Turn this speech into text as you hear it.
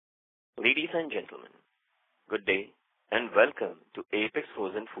Ladies and gentlemen, good day and welcome to Apex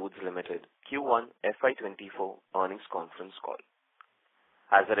Frozen Foods Limited Q1 FY24 earnings conference call.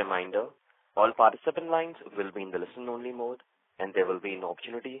 As a reminder, all participant lines will be in the listen-only mode, and there will be an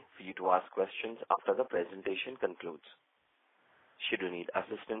opportunity for you to ask questions after the presentation concludes. Should you need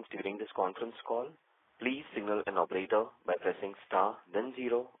assistance during this conference call, please signal an operator by pressing star then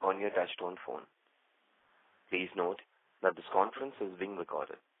 0 on your touchtone phone. Please note that this conference is being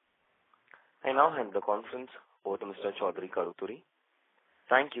recorded. I now hand the conference over to Mr. Chaudhary Karuturi.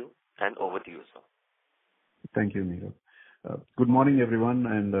 Thank you, and over to you, sir. Thank you, Neerav. Good morning, everyone,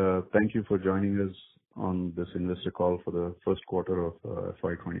 and thank you for joining us on this investor call for the first quarter of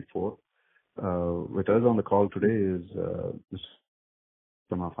FY24. With us on the call today is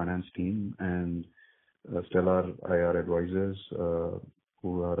from our finance team and Stellar IR advisors,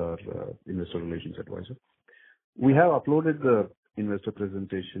 who are our investor relations advisor. We have uploaded the investor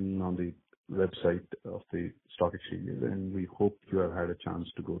presentation on the website of the stock exchanges, and we hope you have had a chance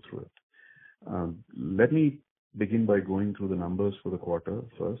to go through it. Let me begin by going through the numbers for the quarter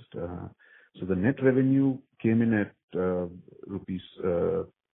first. So the net revenue came in at rupees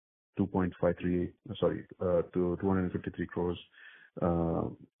 253 crores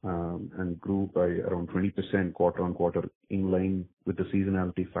and grew by around 20% quarter on quarter, in line with the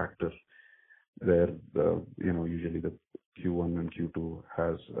seasonality factor, where usually the Q1 and Q2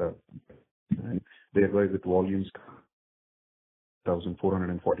 has and thereby with volumes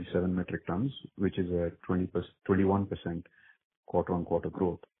 1,447 metric tons, which is a 21% quarter on quarter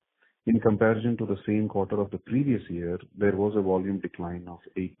growth. In comparison to the same quarter of the previous year, there was a volume decline of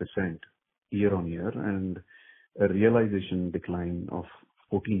 8% year on year and a realization decline of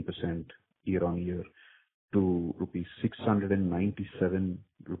 14% year on year to rupees 697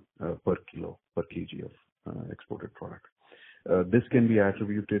 per kg of exported product. This can be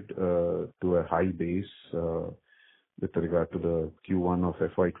attributed to a high base with regard to the Q1 of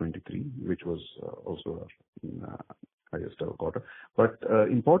FY23, which was also our highest ever quarter. But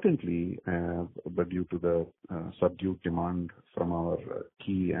importantly, but due to the subdued demand from our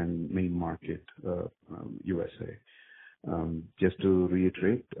key and main market, USA. Just to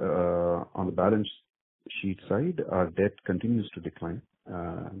reiterate, on the balance sheet side, our debt continues to decline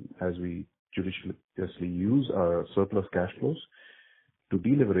as we judiciously use our surplus cash flows to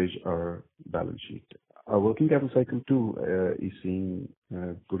deleverage our balance sheet. Our working capital cycle too is seeing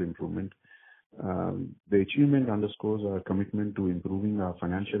good improvement. The achievement underscores our commitment to improving our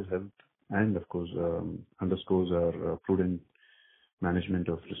financial health and, of course, underscores our prudent management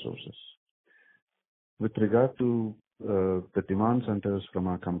of resources. With regard to the demand centers from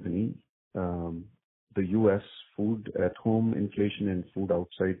our company, the US food at home inflation and food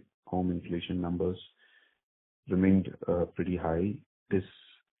outside home inflation numbers remained pretty high. This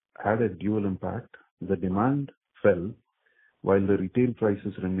had a dual impact. The demand fell while the retail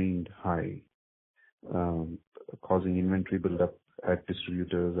prices remained high, causing inventory buildup at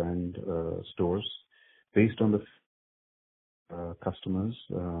distributors and stores. Based on the customers,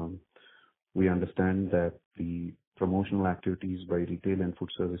 we understand that the promotional activities by retail and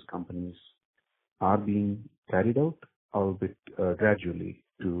food service companies are being carried out, albeit gradually,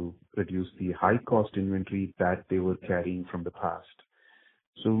 to reduce the high-cost inventory that they were carrying from the past.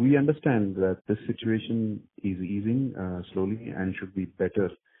 So we understand that this situation is easing slowly and should be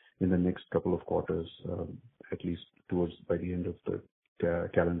better in the next couple of quarters, at least towards by the end of the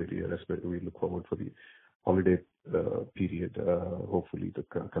calendar year, especially we look forward for the holiday period. Hopefully the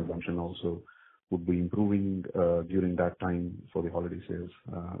consumption also would be improving during that time for the holiday sales,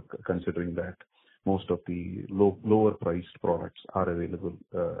 considering that most of the lower priced products are available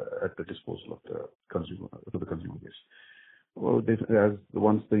at the disposal of the consumer base. Well,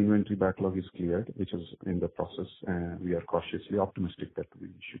 once the inventory backlog is cleared, which is in the process, we are cautiously optimistic that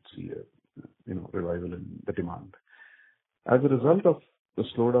we should see a revival in the demand. As a result of the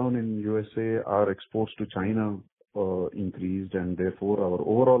slowdown in USA, our exports to China increased, and therefore our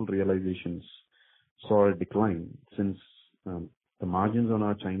overall realizations saw a decline, since the margins on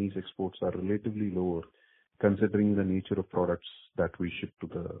our Chinese exports are relatively lower considering the nature of products that we ship to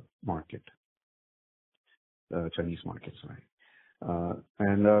the market, Chinese markets.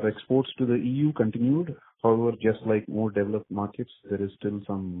 And our exports to the EU continued. However, just like more developed markets, there is still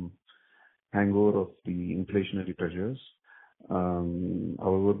some hangover of the inflationary pressures.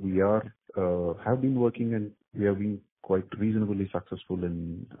 However, we have been working, and we have been quite reasonably successful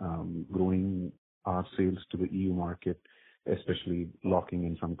in growing our sales to the EU market, especially locking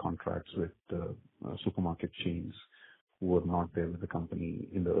in some contracts with supermarket chains who were not there with the company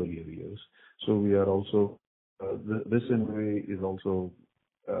in the earlier years. So we are also, this in a way is also,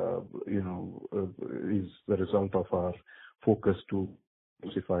 is the result of our focus to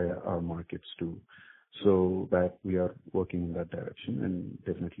diversify our markets too. So that we are working in that direction, and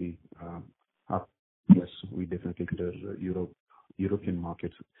definitely, yes, we definitely consider European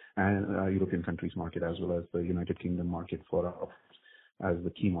markets and European countries market, as well as the United Kingdom market for us as the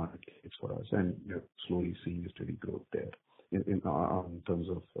key markets for us, and we are slowly seeing a steady growth there in terms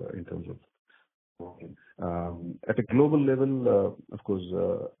of volume. At a global level, of course,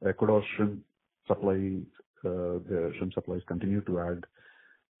 Ecuador shrimp supply, the shrimp supplies continue to add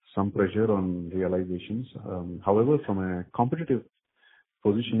some pressure on realizations. However, from a competitive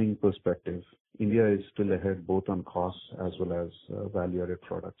positioning perspective, India is still ahead both on costs as well as value-added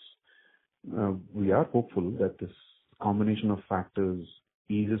products. We are hopeful that this combination of factors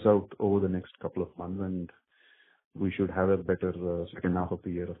eases out over the next couple of months, and we should have a better second half of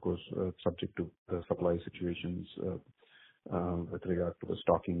the year, of course, subject to the supply situations with regard to the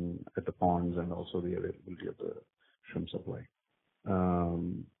stocking at the ponds and also the availability of the shrimp supply.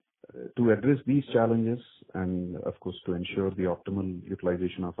 To address these challenges and, of course, to ensure the optimal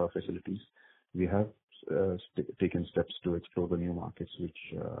utilization of our facilities, we have taken steps to explore the new markets, which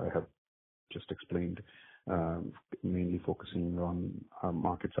I have just explained, mainly focusing on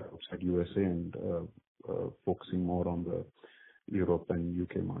markets outside USA and focusing more on the Europe and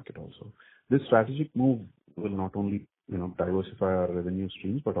UK market also. This strategic move will not only diversify our revenue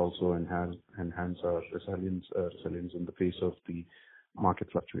streams, but also enhance our resilience in the face of the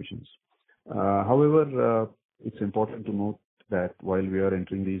market fluctuations. However, it's important to note that while we are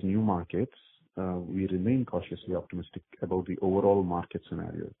entering these new markets, we remain cautiously optimistic about the overall market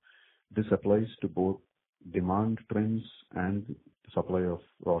scenario. This applies to both demand trends and the supply of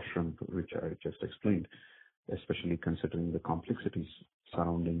raw shrimp, which I just explained, especially considering the complexities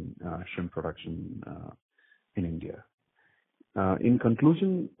surrounding shrimp production in India. In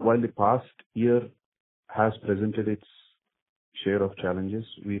conclusion, while the past year has presented its share of challenges,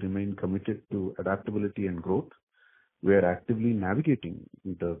 we remain committed to adaptability and growth. We are actively navigating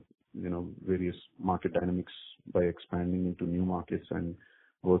the various market dynamics by expanding into new markets and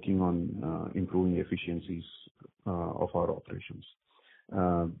working on improving efficiencies of our operations.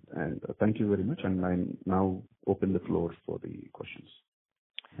 And thank you very much. And I now open the floor for the questions.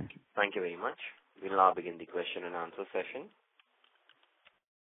 Thank you. Thank you very much. We'll now begin the question and answer session.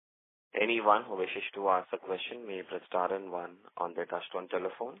 Anyone who wishes to ask a question may press star and one on their touchtone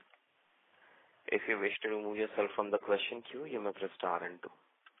telephone. If you wish to remove yourself from the question queue, you may press star and two.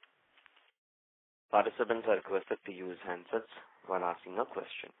 Participants are requested to use handsets while asking a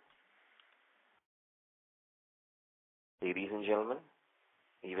question. Ladies and gentlemen,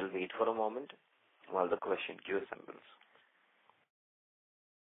 we will wait for a moment while the question queue assembles.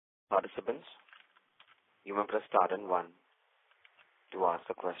 Participants, you may press star and one to ask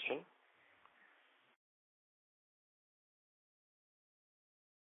a question.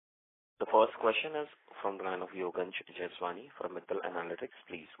 The first question is from the line of Yogansh Jeswani from Mittal Analytics.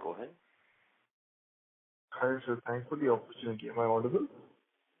 Please go ahead. Hi, sir. Thanks for the opportunity. Am I audible?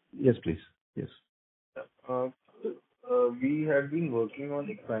 Yes, please. Yes. We had been working on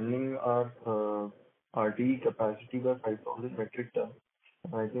expanding our RTE capacity by 5,000 metric tons.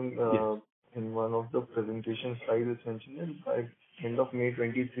 I think in one of the presentation slides, it's mentioned that by end of May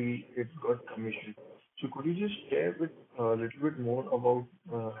 23, it got commissioned. So could you just share a little bit more about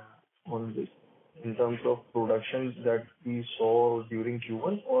on this in terms of production that we saw during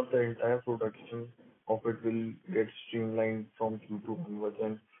Q1, or the entire production of it will get streamlined from Q2 onwards?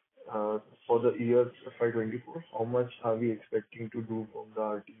 And for the year FY24, how much are we expecting to do from the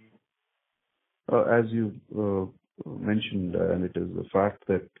RTE? As you mentioned, and it is a fact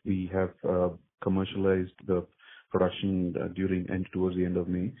that we have commercialized the production towards the end of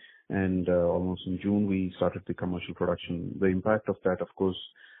May, and almost in June we started the commercial production. The impact of that, of course,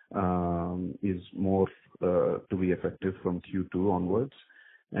 is more to be effective from Q2 onwards.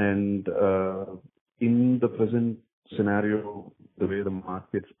 And in the present scenario, the way the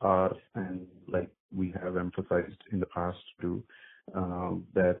markets are, and like we have emphasized in the past too,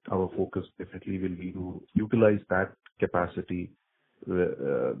 that our focus definitely will be to utilize that capacity,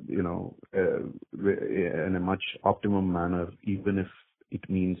 in a much optimum manner, even if it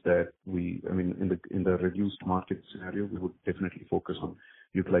means that in the reduced market scenario, we would definitely focus on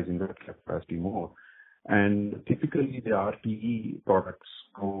utilizing that capacity more. And typically, the RTE products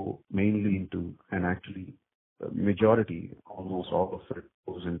go mainly into, and actually, majority, almost all of it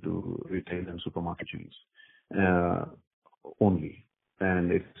goes into retail and supermarket chains only.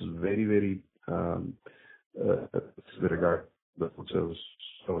 And it's very, very with regard to the food service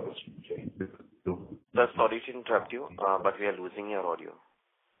chain. Sorry to interrupt you, but we are losing your audio.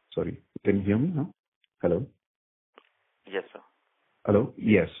 Sorry, can you hear me now? Hello? Yes, sir. Hello?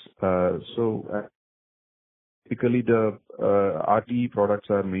 Yes. Typically, the RTE products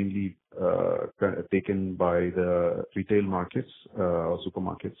are mainly taken by the retail markets or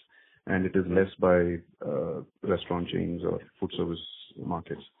supermarkets, and it is less by restaurant chains or food service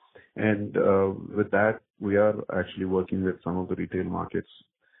markets. And with that, we are actually working with some of the retail markets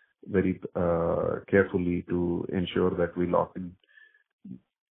very carefully to ensure that we lock in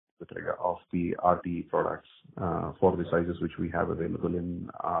with regard of the RTE products for the sizes which we have available in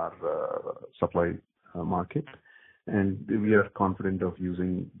our supply market. And we are confident of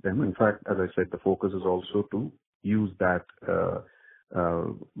using them. In fact, as I said, the focus is also to use that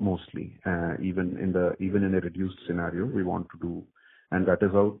mostly, even in a reduced scenario, we want to do. And that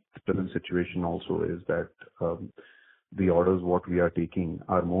is how the present situation also is, that the orders what we are taking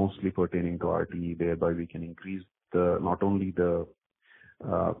are mostly pertaining to RTE. Thereby, we can increase not only the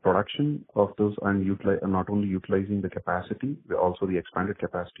production of those and not only utilizing the capacity, but also the expanded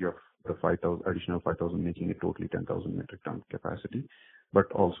capacity of the additional 5,000, making it totally 10,000 metric ton capacity,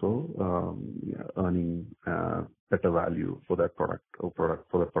 but also earning better value for that product for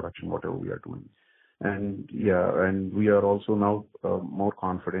the production, whatever we are doing. And we are also now more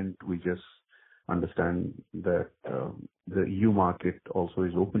confident. We just understand that the EU market also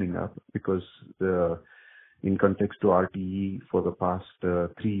is opening up, because in context to RTE, for the past 3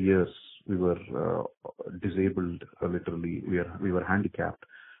 years, we were disabled literally. We were handicapped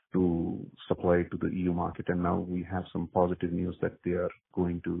to supply to the EU market, and now we have some positive news that they are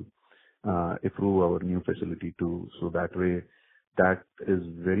going to approve our new facility too. So that way, that is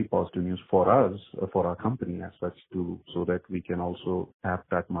very positive news for us, for our company as such too, so that we can also tap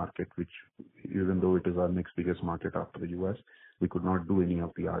that market, which, even though it is our next biggest market after the US, we could not do any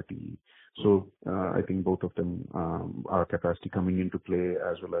of the RTE. So I think both of them, our capacity coming into play,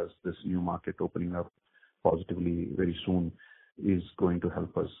 as well as this new market opening up positively very soon, is going to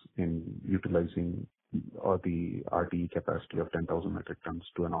help us in utilizing the RTE capacity of 10,000 metric tons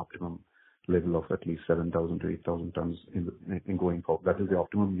to an optimum level of at least 7,000 to 8,000 tons in going forward. That is the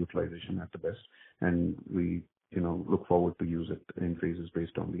optimum utilization at the best, and we look forward to use it in phases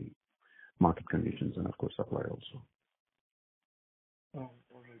based on the market conditions and of course supply also. All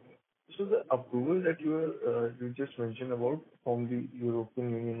right. So the approval that you just mentioned about from the European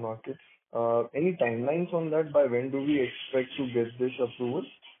Union market, any timelines on that? By when do we expect to get this approval?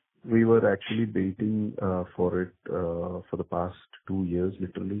 We were actually waiting for it for the past 2 years,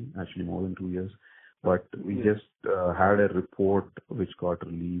 literally, actually more than 2 years. But we just had a report which got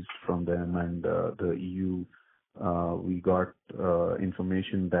released from them, and the EU, we got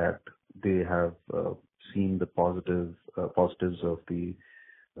information that they have seen the positives of the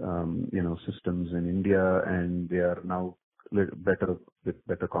systems in India, and they are now with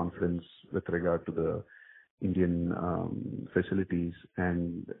better confidence with regard to the Indian facilities,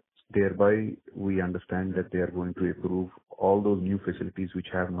 and thereby we understand that they are going to approve all those new facilities which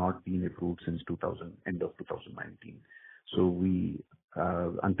have not been approved since end of 2019. So we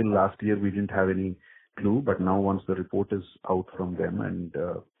until last year we didn't have any clue, but now once the report is out from them, and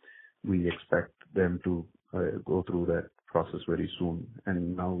we expect them to go through that process very soon.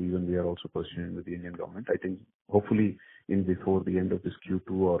 And now even we are also pursuing with the Indian government. I think hopefully before the end of this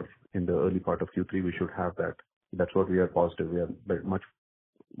Q2 or in the early part of Q3, we should have that. That's what we are positive. We are very much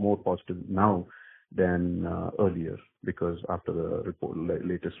more positive now than earlier, because after the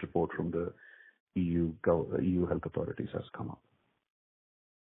latest report from the EU health authorities has come up.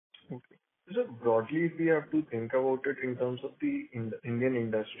 Okay. So broadly, if we have to think about it in terms of the Indian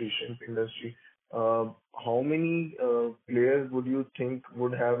industry, shrimp industry, how many players would you think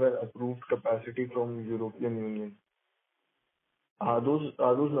would have an approved capacity from European Union? Are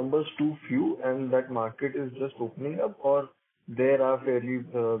those numbers too few and that market is just opening up, or there are fairly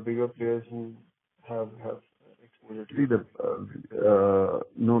bigger players who have exposure to it?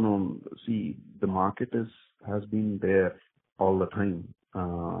 No. See, the market has been there all the time.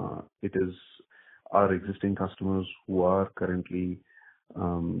 It is our existing customers who are currently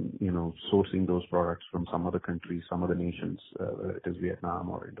sourcing those products from some other countries, some other nations, whether it is Vietnam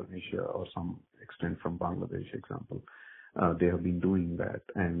or Indonesia or some extent from Bangladesh, example. They have been doing that,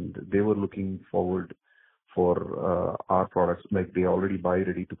 and they were looking forward for our products. Like, they already buy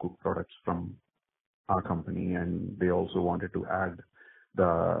ready-to-cook products from our company, and they also wanted to add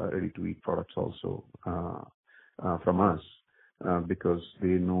the ready-to-eat products also from us, because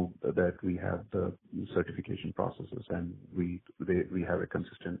they know that we have the certification processes, and we have a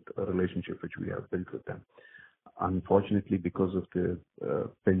consistent relationship which we have built with them. Unfortunately, because of the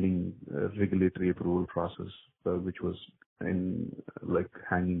pending regulatory approval process, which was like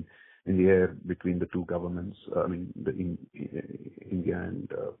hanging in the air between the two governments. I mean, India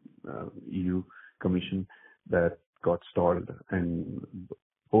and EU Commission, that got stalled, and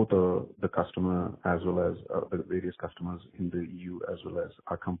both the customer as well as the various customers in the EU as well as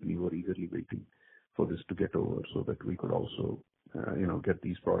our company were eagerly waiting for this to get over so that we could also get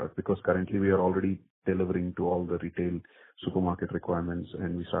these products, because currently we are already delivering to all the retail supermarket requirements,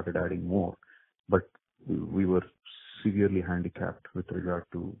 and we started adding more, but we were severely handicapped with regard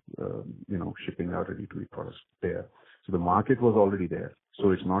to shipping our ready-to-eat products there. So the market was already there.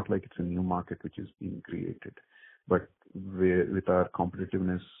 So it's not like it's a new market which is being created. But with our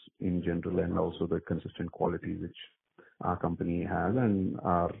competitiveness in general and also the consistent quality which our company has, and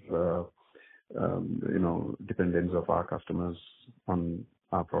our dependence of our customers on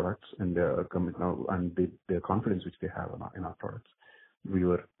our products and their their confidence which they have in our products, we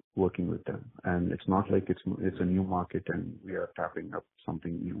were working with them. And it's not like it's a new market and we are tapping up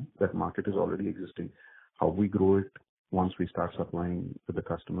something new. That market is already existing. How we grow it once we start supplying to the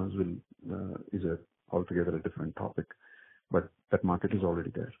customers is altogether a different topic. But that market is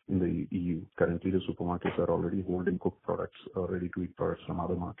already there in the EU. Currently, the supermarkets are already holding cooked products or ready-to-eat products from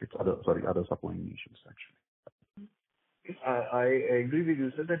other markets, other supplying nations, actually. I agree with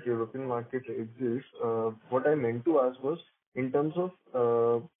you, sir, that European market exists. What I meant to ask was, in terms of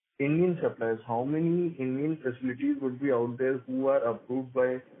Indian suppliers, how many Indian facilities would be out there who are approved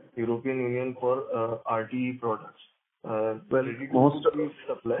by European Union for RTE products? Well, most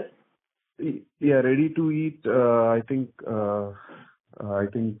suppliers. Yeah, ready to eat. I think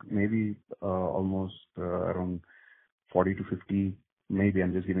maybe almost around 40 to 50. Maybe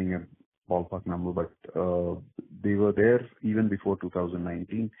I'm just giving a ballpark number, but they were there even before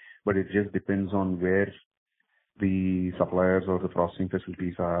 2019. But it just depends on where the suppliers or the processing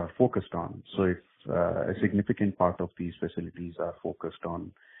facilities are focused on. So if a significant part of these facilities are focused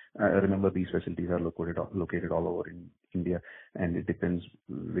on, remember these facilities are located all over in India, and it depends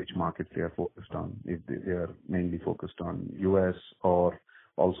which markets they are focused on. If they are mainly focused on US, or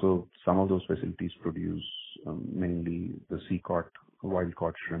also some of those facilities produce mainly the sea caught, wild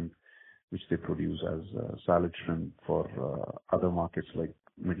caught shrimp, which they produce as salad shrimp for other markets like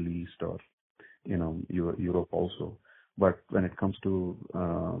Middle East or Europe also. But when it comes to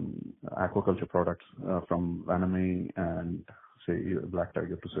aquaculture products from Vaname and say Black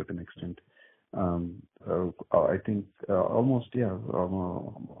Tiger to a certain extent, I think almost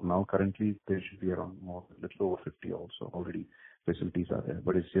now currently there should be around a little over 50 also already facilities are there.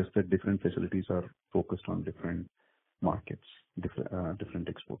 But it's just that different facilities are focused on different markets, different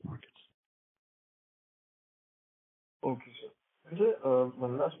export markets. Okay, sir. And sir,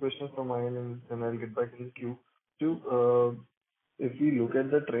 one last question from my end, and then I'll get back in the queue. So, if we look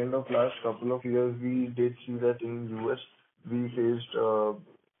at the trend of last couple of years, we did see that in US we faced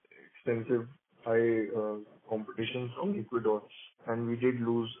extensive high competition from Ecuador, and we did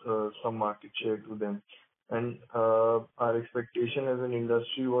lose some market share to them. And our expectation as an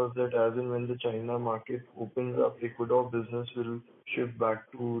industry was that as and when the China market opens up, Ecuador business will shift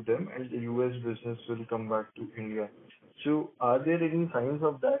back to them and the US business will come back to India. So are there any signs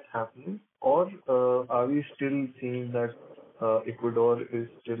of that happening, or are we still seeing that Ecuador is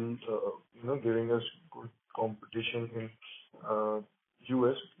still giving us good competition in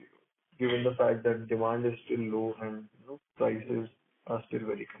US, given the fact that demand is still low and prices are still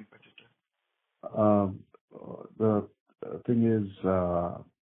very competitive? The thing is,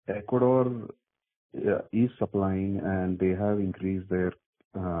 Ecuador is supplying, and they have increased their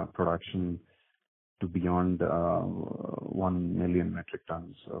production to beyond 1 million metric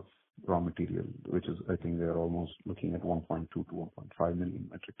tons of raw material, which is, I think they're almost looking at 1.2 to 1.5 million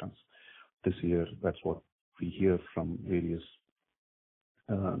metric tons this year. That's what we hear from various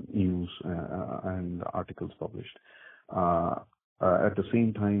news and articles published. At the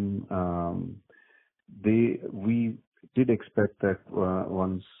same time, we did expect that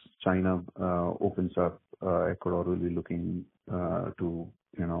once China opens up, Ecuador will be looking to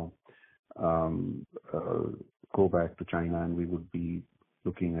go back to China, and we would be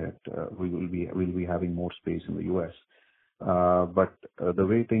looking at we'll be having more space in the US. But the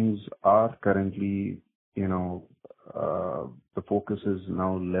way things are currently, the focus is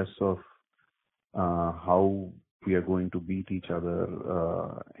now less of how we are going to beat each other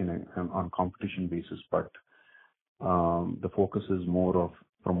on competition basis, but the focus is more of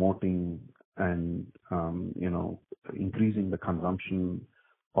promoting and increasing the consumption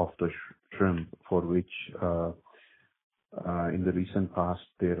of the shrimp, for which in the recent past,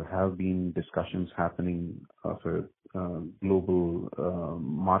 there have been discussions happening of a global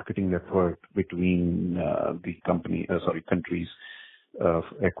marketing effort between the countries of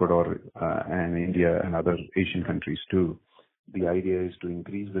Ecuador and India and other Asian countries too. The idea is to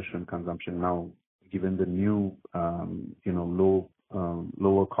increase the shrimp consumption now, given the new,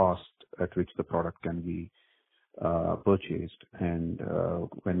 lower cost at which the product can be purchased. And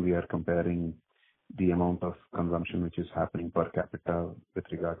when we are comparing the amount of consumption which is happening per capita with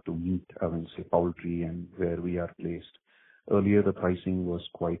regard to meat, I mean, say poultry, and where we are placed. Earlier, the pricing was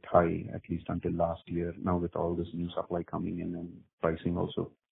quite high, at least until last year. Now, with all this new supply coming in and pricing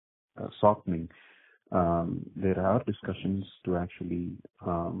also softening, there are discussions to actually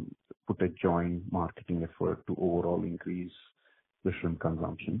put a joint marketing effort to overall increase the shrimp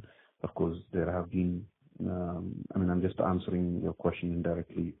consumption. Of course, there have been, I'm just answering your question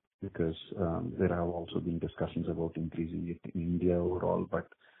indirectly because there have also been discussions about increasing it in India overall, but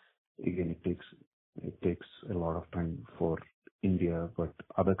again, it takes a lot of time for India, but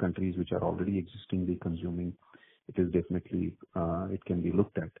other countries which are already existingly consuming, it is definitely, it can be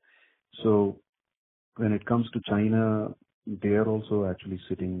looked at. So when it comes to China, they are also actually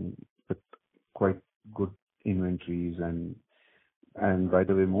sitting with quite good inventories, and by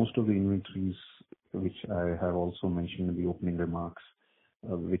the way, most of the inventories which I have also mentioned in the opening remarks,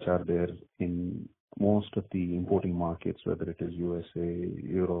 which are there in most of the importing markets, whether it is USA,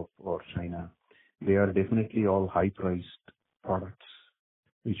 Europe, or China, they are definitely all high-priced products,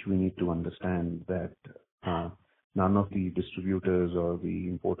 which we need to understand that none of the distributors or the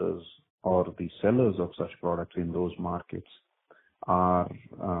importers or the sellers of such products in those markets are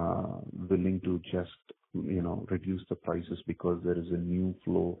willing to just, reduce the prices because there is a new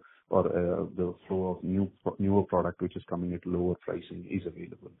flow or the flow of newer product which is coming at lower pricing is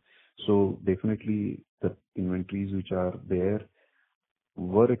available. So definitely the inventories which are there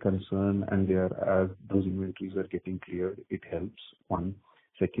were a concern, and as those inventories are getting cleared, it helps. One.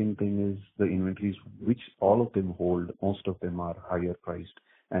 Second thing is the inventories which all of them hold, most of them are higher priced,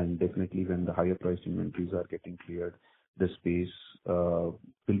 and definitely when the higher priced inventories are getting cleared, the space will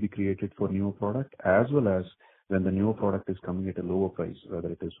be created for newer product, as well as when the newer product is coming at a lower price, whether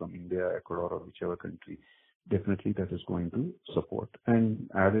it is from India, Ecuador, or whichever country, definitely that is going to support. And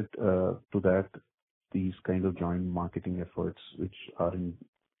added to that, these kind of joint marketing efforts, which are in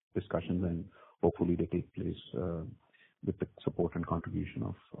discussions, and hopefully they take place with the support and contribution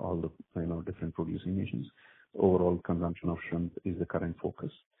of all the different producing nations. Overall consumption of shrimp is the current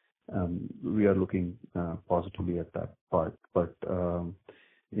focus. We are looking positively at that part, but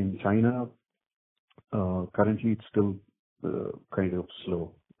in China, currently it's still kind of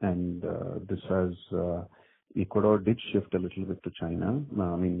slow, and this has Ecuador did shift a little bit to China,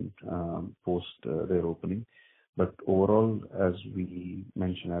 post their opening. But overall, as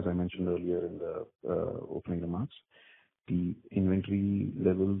I mentioned earlier in the opening remarks, the inventory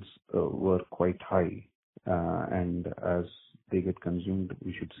levels were quite high, and as they get consumed,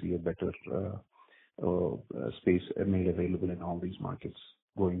 we should see a better space made available in all these markets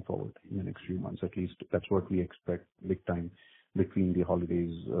going forward in the next few months. At least that's what we expect big time between the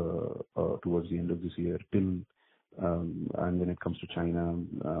holidays towards the end of this year till and when it comes to China,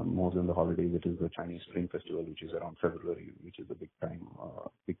 more than the holidays, it is the Chinese Spring Festival, which is around February, which is a big time,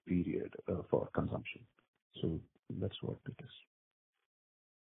 big period for consumption. So that's what it is.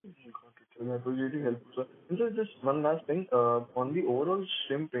 Got it. That was really helpful, sir. And so just one last thing. On the overall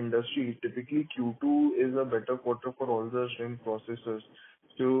shrimp industry, typically Q2 is a better quarter for all the shrimp processors.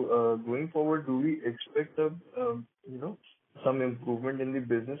 So going forward, do we expect some improvement in the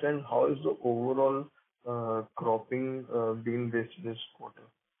business, and how is the overall cropping been this quarter,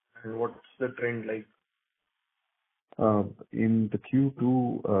 and what's the trend like? In the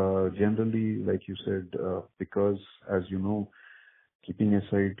Q2, generally, like you said, because as you know, keeping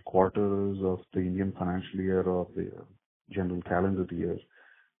aside quarters of the Indian financial year or the general calendar year,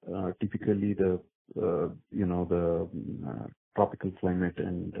 typically the tropical climate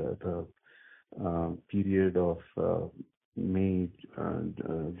and the period of May,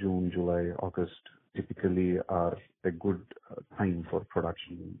 June, July, August typically are a good time for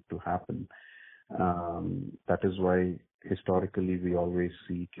production to happen. That is why historically we always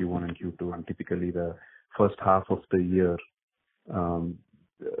see Q1 and Q2, and typically the first half of the year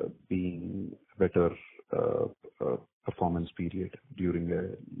being better performance period during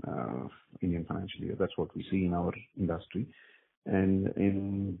the Indian financial year. That's what we see in our industry. And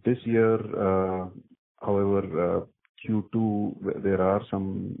in this year, however, Q2, there are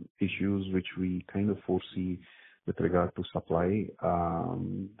some issues which we kind of foresee with regard to supply.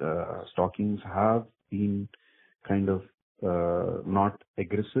 The stockings have been kind of not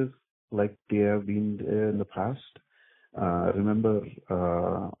aggressive like they have been in the past. Remember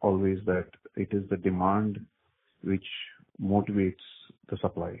always that it is the demand which motivates the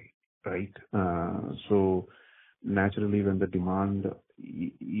supply, right? So naturally, when the demand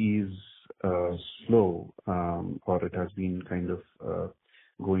is slow, or it has been kind of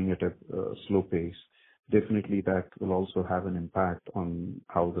going at a slow pace, definitely that will also have an impact on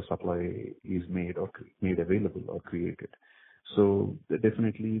how the supply is made or made available or created. So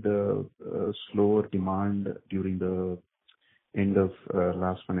definitely the slower demand during the end of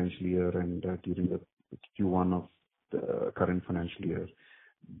last financial year and during the Q1 of the current financial year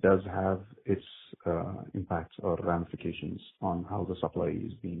does have its impacts or ramifications on how the supply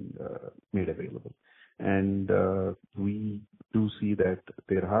is being made available. And we do see that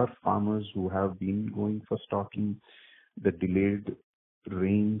there are farmers who have been going for stocking. The delayed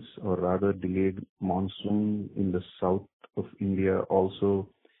rains, or rather delayed monsoon in the south of India, also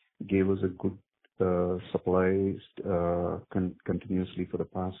gave us a good supplies continuously for the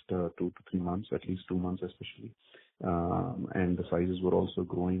past 2 to 3 months, at least 2 months especially. And the sizes were also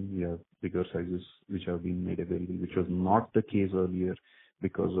growing. We have bigger sizes which have been made available, which was not the case earlier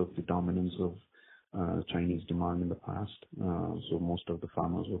because of the dominance of Chinese demand in the past. So most of the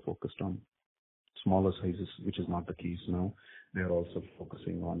farmers were focused on smaller sizes, which is not the case now. They are also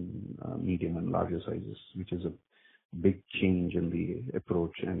focusing on medium and larger sizes, which is a big change in the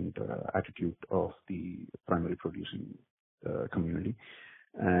approach and attitude of the primary producing community.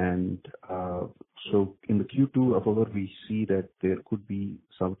 And so in the Q2, however, we see that there could be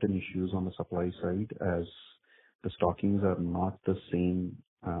certain issues on the supply side, as the stockings are not the same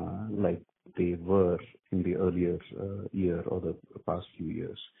like they were in the earlier year or the past few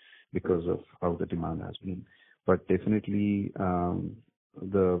years because of how the demand has been. But definitely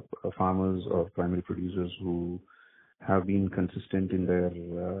the farmers or primary producers who have been consistent in their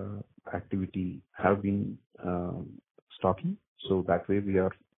activity have been stocking. So that way we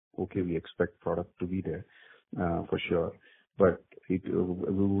are okay. We expect product to be there for sure. But we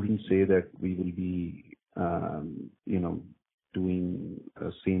wouldn't say that we will be, doing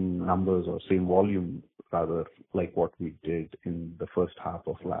same numbers or same volume, rather, like what we did in the first half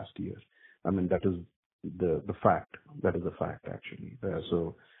of last year. I mean, that is the fact. That is the fact, actually.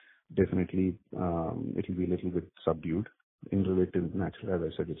 So definitely it will be a little bit subdued in relative, naturally, as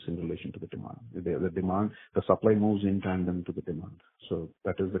I said, it's in relation to the demand. The demand, the supply moves in tandem to the demand. So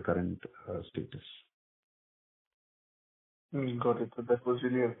that is the current status. Got it. So that was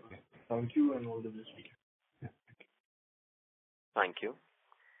really helpful. Thank you and all the best. Yeah. Thank you.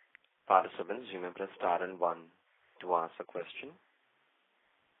 Participants, you may press star and 1 to ask a question.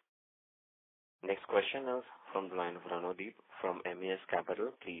 Next question is from the line of Ranodeep from MES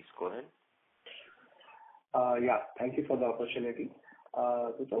Capital. Please go ahead. Yeah, thank you for the opportunity.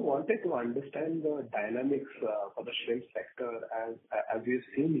 So I wanted to understand the dynamics for the shrimp sector, as we've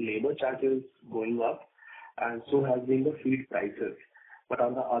seen labor charges going up, and so has been the feed prices. But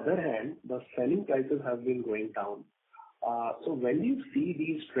on the other hand, the selling prices have been going down. So when do you see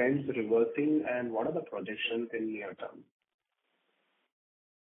these trends reversing, and what are the projections in near term?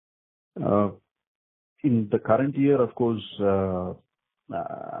 In the current year, of course,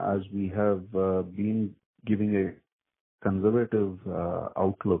 as we have been giving a conservative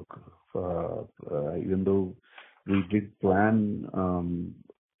outlook, even though we did plan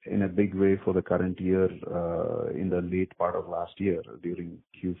in a big way for the current year in the late part of last year during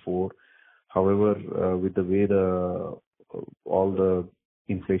Q4. However, with the way all the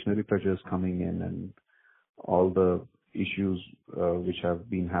inflationary pressures coming in and all the issues which have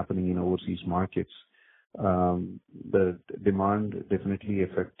been happening in overseas markets, the demand definitely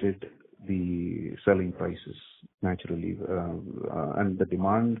affected the selling prices naturally. And the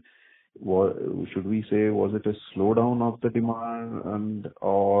demand, should we say, was it a slowdown of the demand,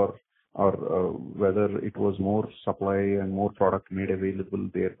 or whether it was more supply and more product made available,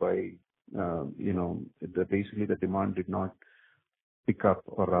 thereby basically the demand did not pick up,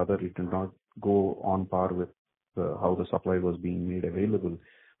 or rather it did not go on par with how the supply was being made available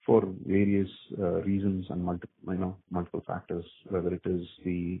for various reasons and multiple factors, whether it is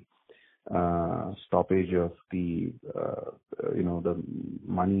the stoppage of the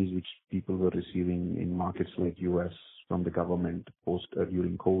monies which people were receiving in markets like US from the government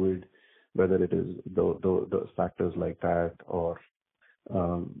during COVID, whether it is the factors like that, or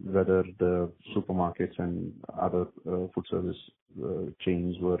whether the supermarkets and other food service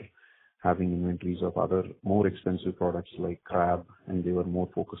chains were having inventories of other more expensive products like crab, and they were more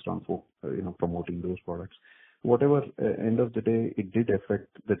focused on promoting those products. Whatever, end of the day, it did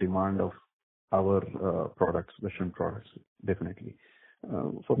affect the demand of our products, the shrimp products, definitely,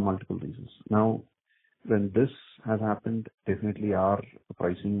 for multiple reasons. Now, when this has happened, definitely our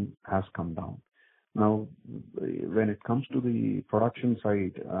pricing has come down. Now, when it comes to the production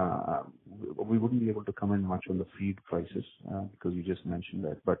side, we wouldn't be able to comment much on the feed prices because you just mentioned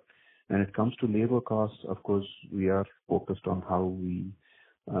that. But when it comes to labor costs, of course, we are focused on how we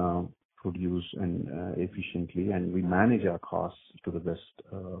produce and efficiently, and we manage our costs to the best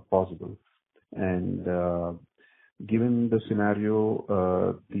possible. And given the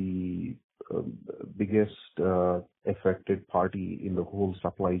scenario, the biggest affected party in the whole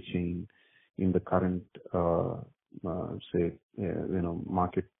supply chain in the current,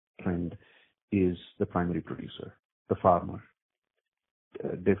 market trend is the primary producer, the farmer.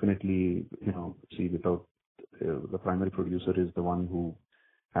 Definitely, without the primary producer is the one who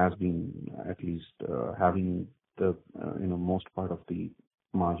has been at least having the, most part of the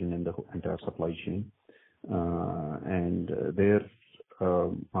margin in the entire supply chain. And their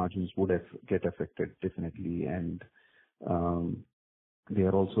margins would get affected definitely. And they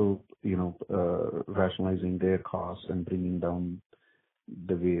are also, rationalizing their costs and bringing down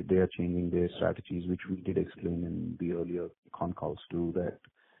the way they are changing their strategies, which we did explain in the earlier con calls too, that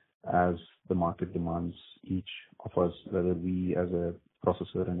as the market demands, each of us, whether we as a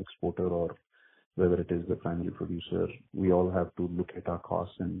processor and exporter or whether it is the primary producer, we all have to look at our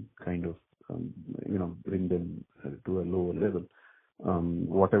costs and kind of, bring them to a lower level.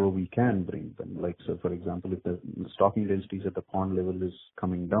 Whatever we can bring them. Like, so for example, if the stocking densities at the pond level is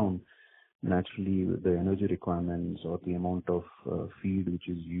coming down, naturally the energy requirements or the amount of feed which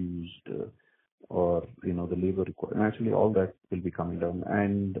is used or, the labor requirement, actually all that will be coming down.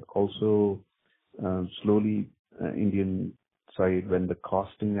 And also slowly Indian side, when the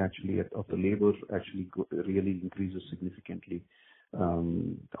costing actually of the labor actually really increases significantly,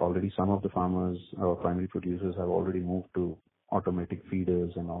 already some of the farmers or primary producers have already moved to automatic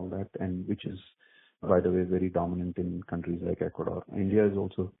feeders and all that, and which is, by the way, very dominant in countries like Ecuador. India is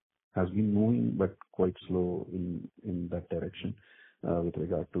also has been moving, but quite slow in that direction with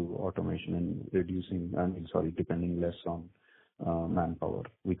regard to automation and depending less on manpower.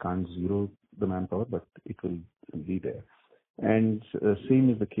 We can't zero the manpower, but it will be there. And same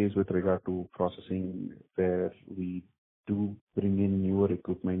is the case with regard to processing, where we do bring in newer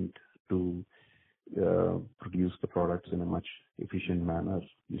equipment to produce the products in a much efficient manner,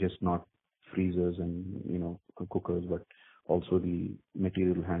 just not freezers and, cookers, but also the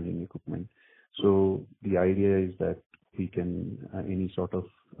material handling equipment. So the idea is that we can, any sort of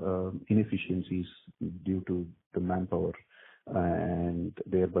inefficiencies due to the manpower and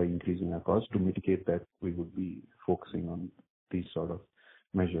thereby increasing our cost, to mitigate that, we would be focusing on these sort of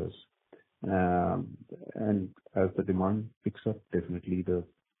measures. And as the demand picks up, definitely the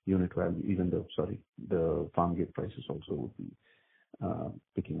unit value, the farm gate prices also would be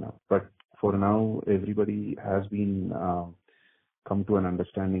picking up. But for now, everybody has been come to an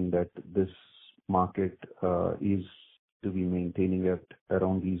understanding that this market is to be maintaining at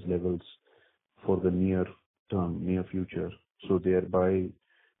around these levels for the near future. So thereby,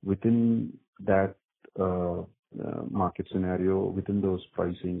 within that market scenario, within those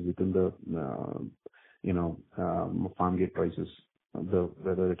pricings, within the farm gate prices,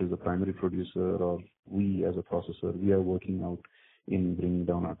 whether it is a primary producer or we as a processor, we are working out in bringing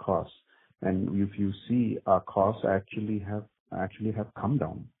down our costs. And if you see, our costs actually have come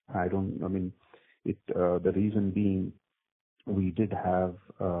down. The reason being, we did have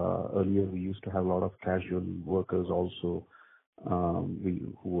earlier, we used to have a lot of casual workers also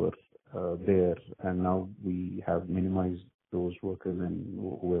who were there, and now we have minimized those workers and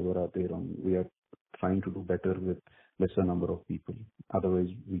whoever are there we are trying to do better with lesser number of people. Otherwise,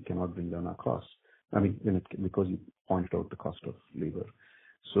 we cannot bring down our costs. Because you pointed out the cost of labor.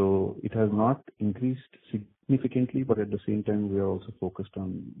 So it has not increased significantly, but at the same time, we are also focused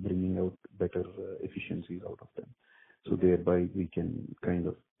on bringing out better efficiencies out of them. So thereby, we can kind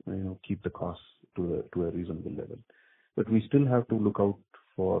of, keep the costs to a reasonable level. But we still have to look out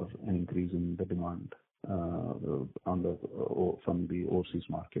for an increase in the demand from the overseas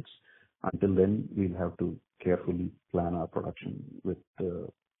markets. Until then, we'll have to carefully plan our production with the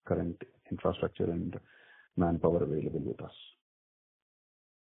current infrastructure and manpower available with us.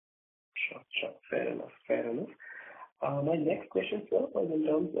 Sure. Fair enough. My next question, sir, was in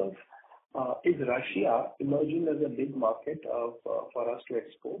terms of is Russia emerging as a big market for us to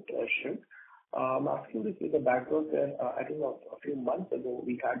export shrimp? I'm asking this with the background where I think a few months ago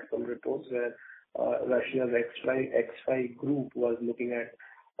we had some reports where Russia's X5 group was looking at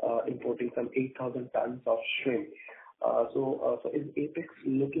importing some 8,000 tons of shrimp. So is Apex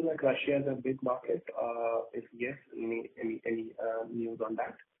looking at Russia as a big market? If yes, any news on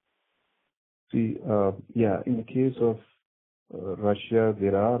that? See, yeah, in the case of Russia,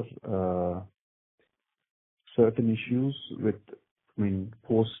 there are certain issues with,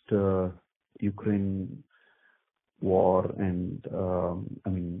 post Ukraine war and,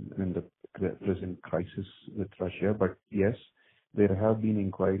 in the present crisis with Russia. But yes, there have been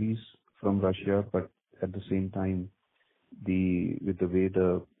inquiries from Russia, but at the same time, with the way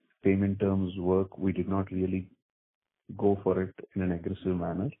the payment terms work, we did not really go for it in an aggressive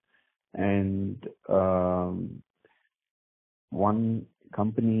manner. And one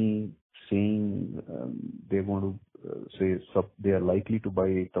company saying they want to they are likely to buy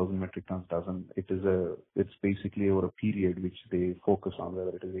 8,000 metric tons doesn't. It's basically over a period which they focus on,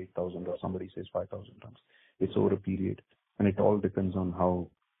 whether it is 8,000 or somebody says 5,000 tons. It's over a period, and it all depends on how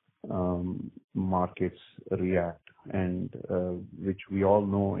markets react, and which we all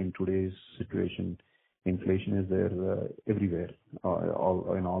know in today's situation, inflation is there everywhere,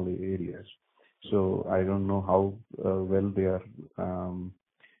 all in all the areas. So I don't know how well they are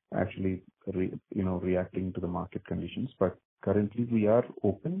actually reacting to the market conditions. But currently we are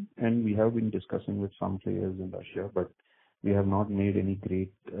open, and we have been discussing with some players in Russia, but we have not made any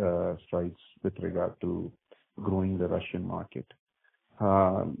great strides with regard to growing the Russian market.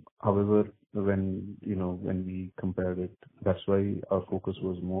 However, when we compared it, that's why our focus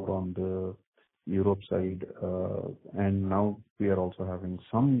was more on the Europe side, and now we are also having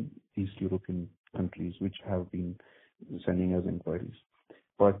some East European countries which have been sending us inquiries.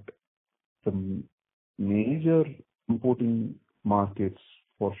 But the major importing markets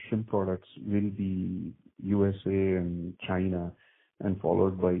for shrimp products will be USA and China, and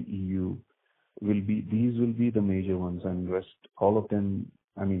followed by EU. These will be the major ones, and rest all of them.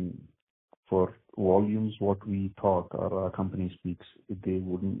 For volumes, what we talk or our company speaks, they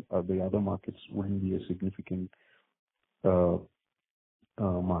wouldn't. The other markets wouldn't be a significant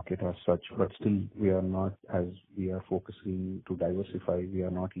market as such. But still, we are not, as we are focusing to diversify. We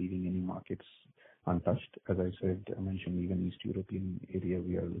are not leaving any markets untouched. As I mentioned, even East European area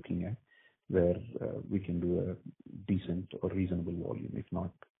we are looking at, where we can do a decent or reasonable volume, if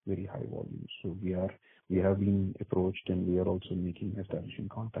not very high volume. So we have been approached, and we are also establishing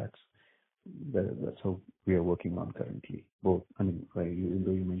contacts. That's how we are working on currently. Both, even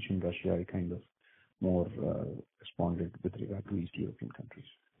though you mentioned Russia, I kind of more responded with regard to East European countries.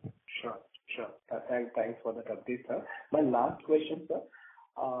 Sure. Thanks for that update, sir. My last question, sir.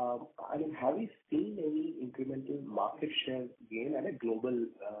 Have you seen any incremental market share gain at a global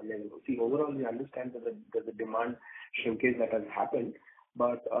level? See, overall, we understand that there's a demand shrinkage that has happened,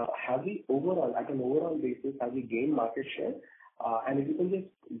 but have we overall, at an overall basis, have we gained market share? And if you can just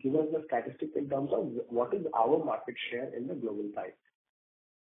give us the statistics in terms of what is our market share in the global side.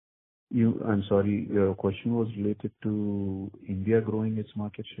 I'm sorry, your question was related to India growing its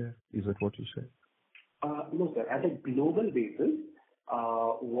market share? Is that what you said? No, sir. At a global basis,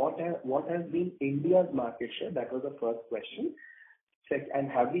 what has been India's market share? That was the first question. And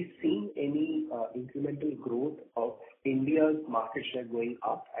have we seen any incremental growth of India's market share going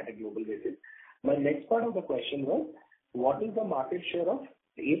up at a global basis? My next part of the question was, what is the market share of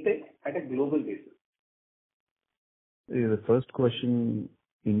Apex at a global basis? The first question,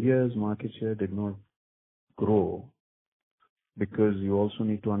 India's market share did not grow, because you also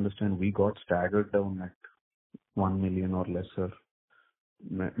need to understand we got staggered down at 1 million or lesser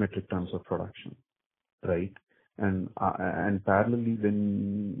metric tons of production, right? And parallelly,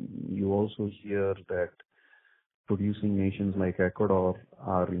 when you also hear that producing nations like Ecuador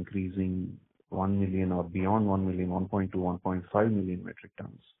are increasing 1 million or beyond 1 million, 1.2, 1.5 million metric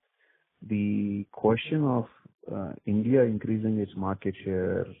tons. The question of India increasing its market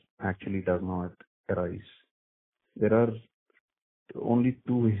share actually does not arise. There are only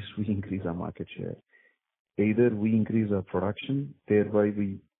two ways we increase our market share. Either we increase our production, thereby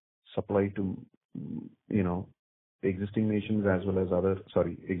we supply to, existing nations as well as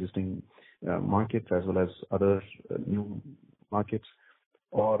existing markets as well as other new markets.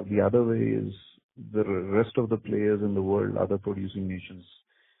 Or the other way is the rest of the players in the world, other producing nations,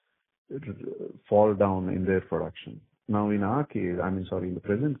 fall down in their production. Now, in our case, in the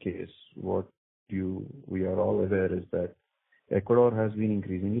present case, we are all aware is that Ecuador has been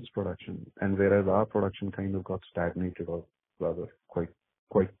increasing its production, and whereas our production kind of got stagnated, or rather quite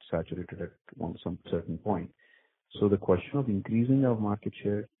saturated at some certain point. So the question of increasing our market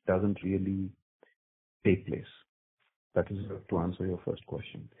share doesn't really take place. That is to answer your first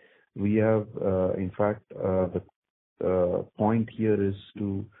question. We have, in fact, the point here is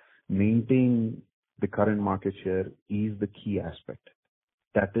to maintain the current market share is the key aspect.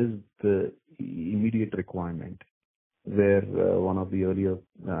 That is the immediate requirement. Where one of the earlier,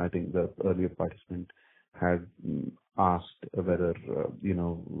 I think the earlier participant had asked whether,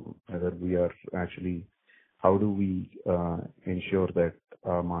 whether we are actually, how do we ensure that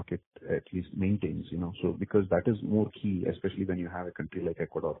our market at least maintains, so because that is more key, especially when you have a country like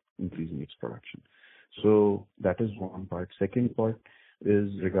Ecuador increasing its production. So that is one part. Second part is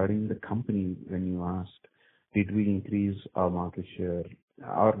regarding the company. When you asked, did we increase our market share?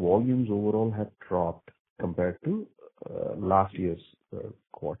 Our volumes overall have dropped compared to last year's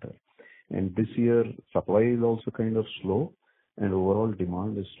quarter. And this year, supply is also kind of slow and overall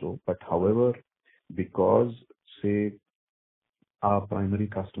demand is slow. But however, because, say, our primary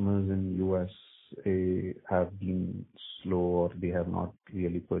customers in US have been slow or they have not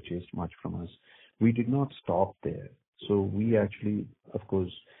really purchased much from us, we did not stop there. So we actually, of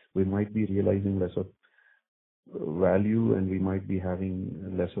course, we might be realizing lesser value and we might be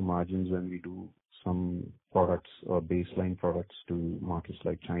having lesser margins when we do some products or baseline products to markets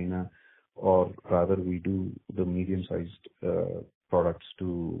like China, or rather we do the medium-sized products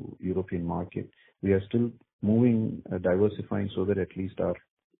to European market. We are still moving, diversifying so that at least our,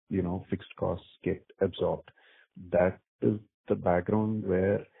 fixed costs get absorbed. That is the background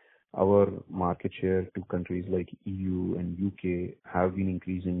where our market share to countries like EU and UK have been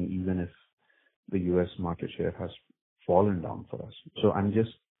increasing, even if the US market share has fallen down for us. So I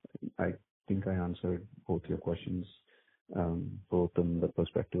think I answered both your questions, both in the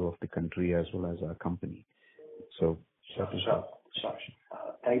perspective of the country as well as our company. So, Sure.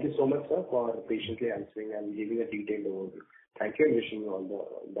 Thank you so much, sir, for patiently answering and giving a detailed overview. Thank you and wishing you all the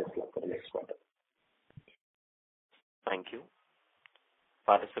best luck for the next quarter. Thank you.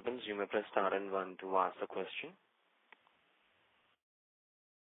 Participants, you may press star and 1 to ask a question.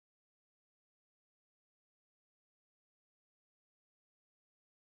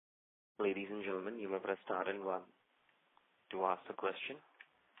 Ladies and gentlemen, you may press star and 1 to ask a question.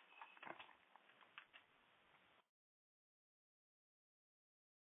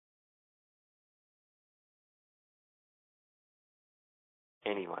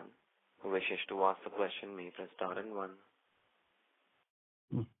 Anyone who wishes to ask a question may press star and 1.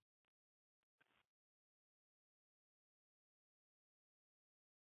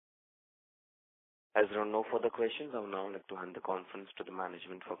 As there are no further questions, I would now like to hand the conference to the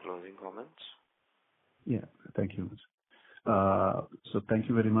management for closing comments. Yeah, thank you. So thank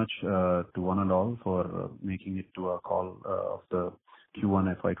you very much to one and all for making it to our call of the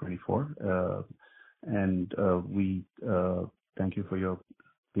Q1 FY24. And we thank you for your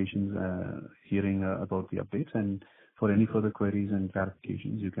patience hearing about the updates. And for any further queries and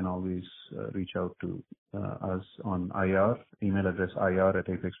clarifications, you can always reach out to us on IR, email address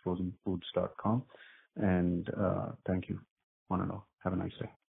ir@apexfrozenfoods.com. And thank you, one and all. Have a nice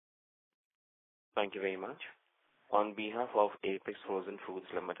day. Thank you very much. On behalf of Apex Frozen Foods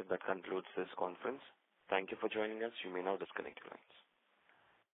Limited, that concludes this conference. Thank you for joining us. You may now disconnect your lines.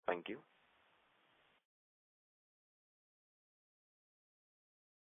 Thank you.